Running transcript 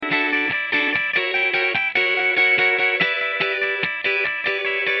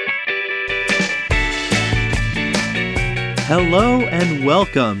Hello and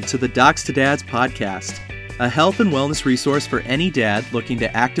welcome to the Docs to Dads podcast, a health and wellness resource for any dad looking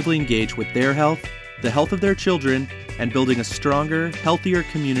to actively engage with their health, the health of their children, and building a stronger, healthier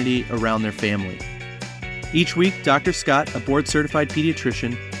community around their family. Each week, Dr. Scott, a board-certified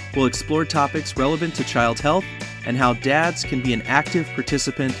pediatrician, will explore topics relevant to child health and how dads can be an active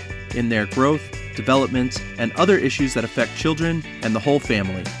participant in their growth, development, and other issues that affect children and the whole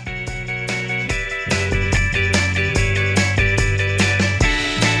family.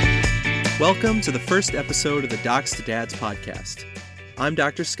 Welcome to the first episode of the Docs to Dads podcast. I'm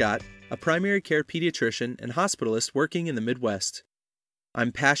Dr. Scott, a primary care pediatrician and hospitalist working in the Midwest.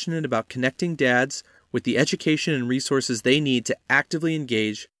 I'm passionate about connecting dads with the education and resources they need to actively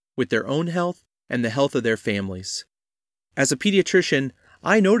engage with their own health and the health of their families. As a pediatrician,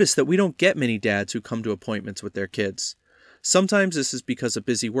 I notice that we don't get many dads who come to appointments with their kids. Sometimes this is because of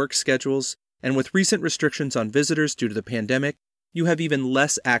busy work schedules, and with recent restrictions on visitors due to the pandemic, you have even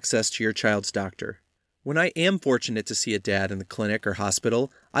less access to your child's doctor. When I am fortunate to see a dad in the clinic or hospital,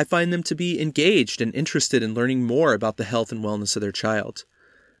 I find them to be engaged and interested in learning more about the health and wellness of their child.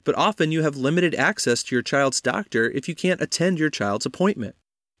 But often you have limited access to your child's doctor if you can't attend your child's appointment.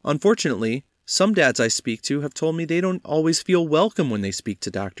 Unfortunately, some dads I speak to have told me they don't always feel welcome when they speak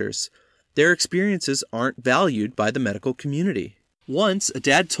to doctors. Their experiences aren't valued by the medical community. Once, a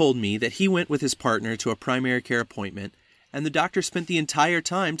dad told me that he went with his partner to a primary care appointment, and the doctor spent the entire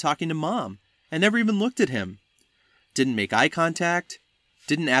time talking to mom and never even looked at him. Didn't make eye contact,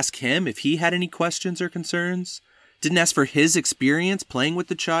 didn't ask him if he had any questions or concerns, didn't ask for his experience playing with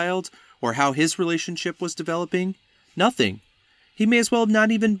the child or how his relationship was developing. Nothing. He may as well have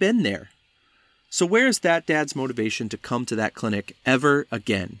not even been there. So where is that dad's motivation to come to that clinic ever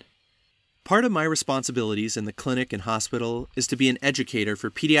again? Part of my responsibilities in the clinic and hospital is to be an educator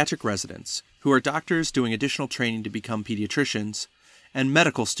for pediatric residents, who are doctors doing additional training to become pediatricians, and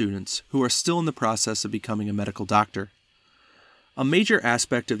medical students who are still in the process of becoming a medical doctor. A major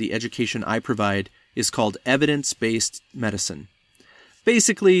aspect of the education I provide is called evidence-based medicine.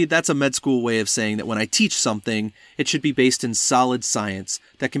 Basically, that's a med school way of saying that when I teach something, it should be based in solid science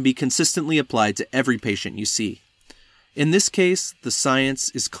that can be consistently applied to every patient you see. In this case, the science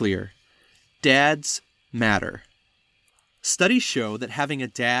is clear. Dads matter. Studies show that having a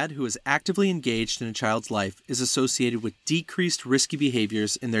dad who is actively engaged in a child's life is associated with decreased risky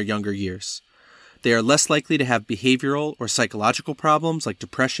behaviors in their younger years. They are less likely to have behavioral or psychological problems like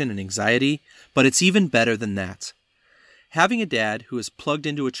depression and anxiety, but it's even better than that. Having a dad who is plugged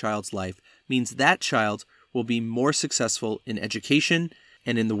into a child's life means that child will be more successful in education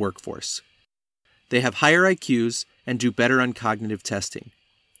and in the workforce. They have higher IQs and do better on cognitive testing.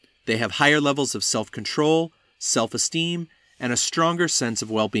 They have higher levels of self-control, self-esteem, and a stronger sense of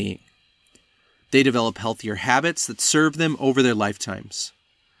well-being. They develop healthier habits that serve them over their lifetimes.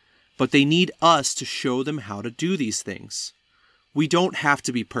 But they need us to show them how to do these things. We don't have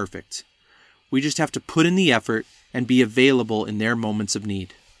to be perfect. We just have to put in the effort and be available in their moments of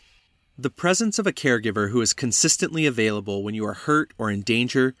need. The presence of a caregiver who is consistently available when you are hurt or in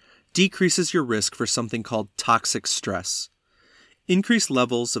danger decreases your risk for something called toxic stress. Increased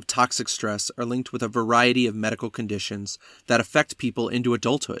levels of toxic stress are linked with a variety of medical conditions that affect people into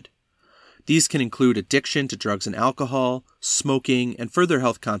adulthood. These can include addiction to drugs and alcohol, smoking, and further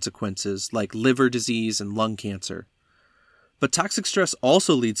health consequences like liver disease and lung cancer. But toxic stress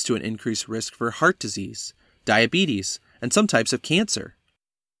also leads to an increased risk for heart disease, diabetes, and some types of cancer.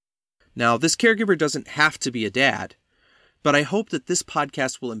 Now, this caregiver doesn't have to be a dad, but I hope that this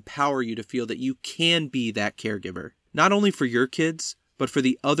podcast will empower you to feel that you can be that caregiver. Not only for your kids, but for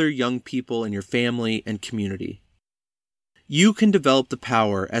the other young people in your family and community. You can develop the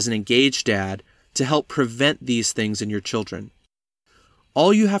power as an engaged dad to help prevent these things in your children.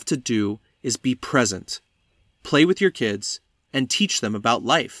 All you have to do is be present, play with your kids, and teach them about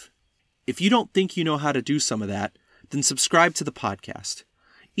life. If you don't think you know how to do some of that, then subscribe to the podcast.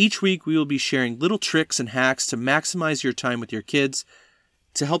 Each week we will be sharing little tricks and hacks to maximize your time with your kids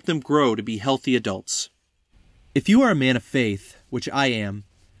to help them grow to be healthy adults. If you are a man of faith, which I am,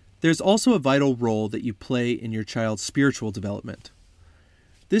 there's also a vital role that you play in your child's spiritual development.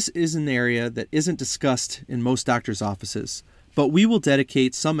 This is an area that isn't discussed in most doctors' offices, but we will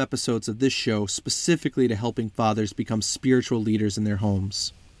dedicate some episodes of this show specifically to helping fathers become spiritual leaders in their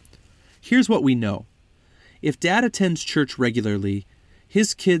homes. Here's what we know. If dad attends church regularly,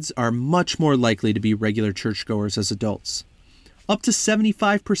 his kids are much more likely to be regular churchgoers as adults, up to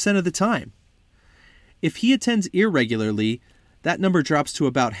 75% of the time. If he attends irregularly, that number drops to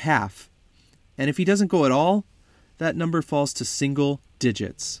about half. And if he doesn't go at all, that number falls to single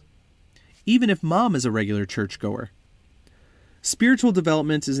digits. Even if mom is a regular churchgoer. Spiritual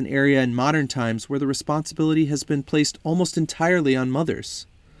development is an area in modern times where the responsibility has been placed almost entirely on mothers.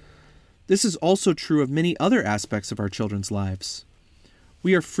 This is also true of many other aspects of our children's lives.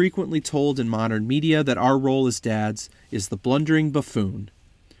 We are frequently told in modern media that our role as dads is the blundering buffoon,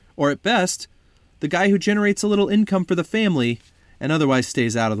 or at best, the guy who generates a little income for the family and otherwise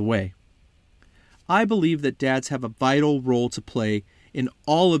stays out of the way. I believe that dads have a vital role to play in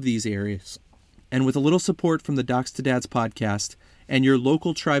all of these areas, and with a little support from the Docs to Dads podcast and your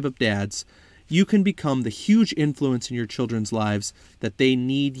local tribe of dads, you can become the huge influence in your children's lives that they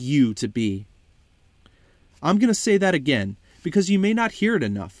need you to be. I'm going to say that again because you may not hear it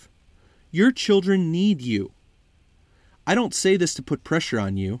enough. Your children need you. I don't say this to put pressure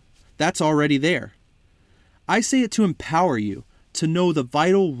on you. That's already there. I say it to empower you to know the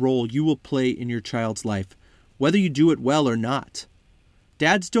vital role you will play in your child's life, whether you do it well or not.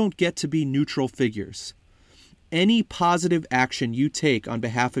 Dads don't get to be neutral figures. Any positive action you take on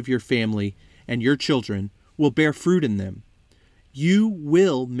behalf of your family and your children will bear fruit in them. You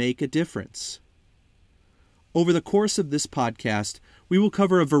will make a difference. Over the course of this podcast, we will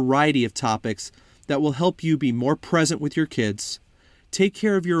cover a variety of topics that will help you be more present with your kids, take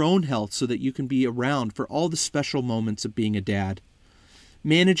care of your own health so that you can be around for all the special moments of being a dad,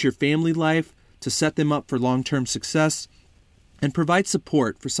 manage your family life to set them up for long-term success, and provide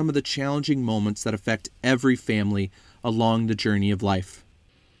support for some of the challenging moments that affect every family along the journey of life.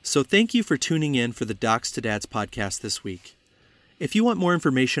 So thank you for tuning in for the Docs to Dads podcast this week. If you want more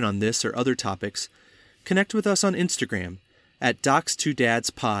information on this or other topics, connect with us on Instagram at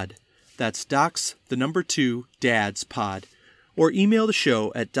Docs2DadsPod. That's Docs, the number 2, Dads Pod. Or email the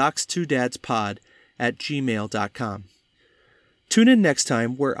show at docs2dadspod@gmail.com. Tune in next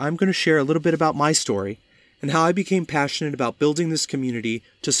time where I'm going to share a little bit about my story and how I became passionate about building this community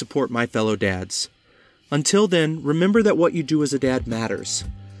to support my fellow dads. Until then, remember that what you do as a dad matters.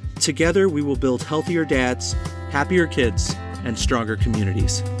 Together, we will build healthier dads, happier kids, and stronger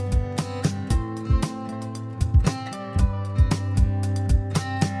communities.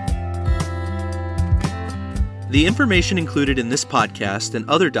 The information included in this podcast and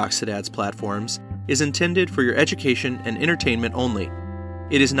other Docs to Dads platforms is intended for your education and entertainment only.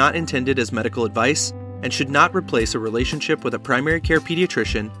 It is not intended as medical advice and should not replace a relationship with a primary care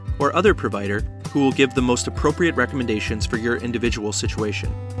pediatrician or other provider who will give the most appropriate recommendations for your individual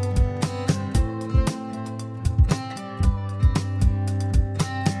situation.